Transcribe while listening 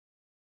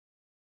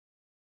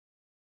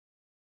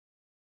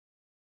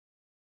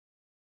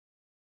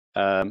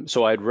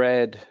So I'd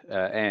read,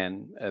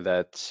 Anne,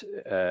 that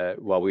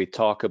while we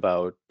talk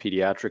about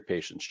pediatric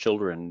patients,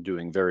 children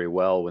doing very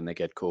well when they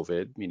get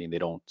COVID, meaning they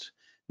don't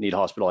need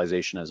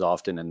hospitalization as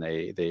often and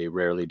they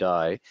rarely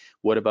die.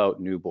 What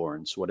about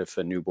newborns? What if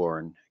a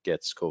newborn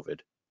gets COVID?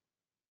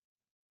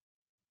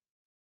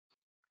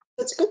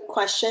 That's a good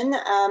question.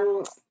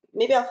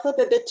 Maybe I'll flip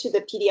a bit to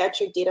the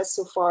pediatric data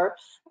so far.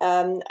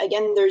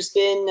 Again, there's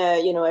been,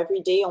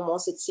 every day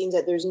almost, it seems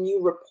that there's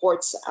new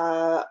reports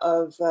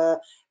of the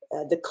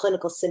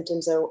clinical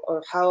symptoms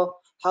or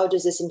how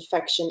does this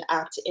infection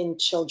act in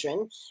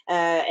children.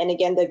 And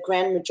again, the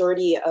grand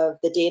majority of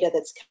the data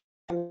that's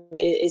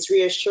is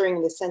reassuring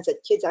in the sense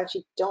that kids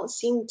actually don't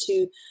seem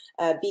to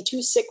be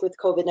too sick with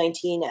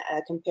COVID-19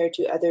 compared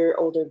to other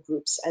older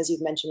groups, as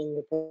you've mentioned in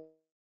your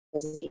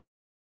presentation.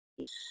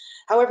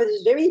 However,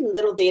 there's very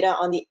little data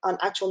on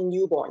actual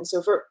newborns.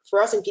 So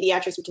for us in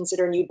pediatrics, we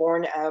consider a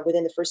newborn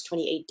within the first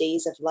 28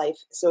 days of life.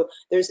 So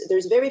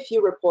there's very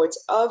few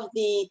reports of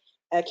the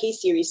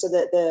case series. So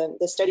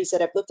the studies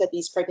that I've looked at,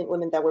 these pregnant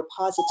women that were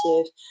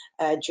positive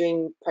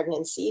during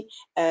pregnancy,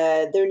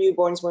 their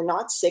newborns were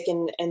not sick,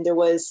 and there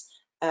was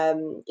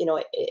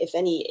if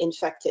any,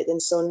 infected.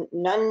 And so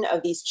none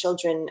of these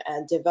children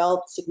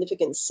developed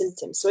significant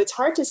symptoms. So it's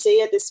hard to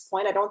say at this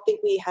point. I don't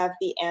think we have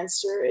the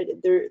answer.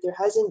 There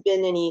hasn't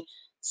been any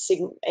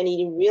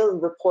real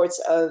reports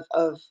of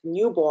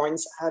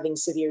newborns having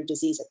severe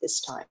disease at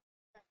this time.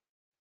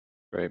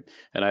 Right.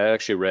 And I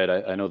actually read,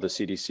 I know the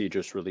CDC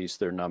just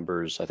released their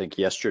numbers, I think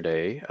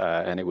yesterday,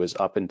 and it was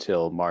up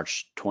until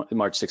March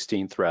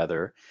 16th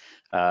rather.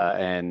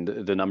 And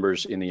the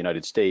numbers in the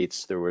United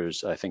States, there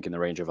was, I think, in the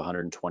range of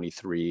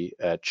 123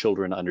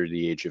 children under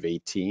the age of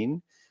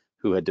 18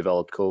 who had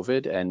developed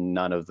COVID, and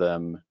none of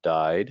them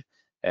died,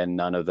 and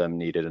none of them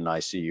needed an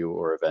ICU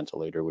or a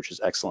ventilator, which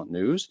is excellent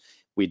news.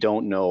 We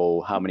don't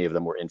know how many of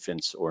them were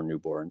infants or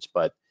newborns,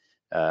 but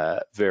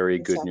very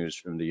good news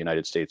from the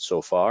United States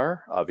so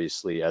far.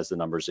 Obviously, as the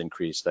numbers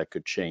increase, that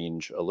could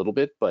change a little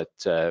bit, but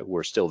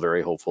we're still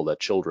very hopeful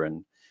that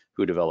children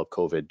who develop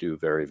COVID do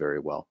very, very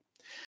well.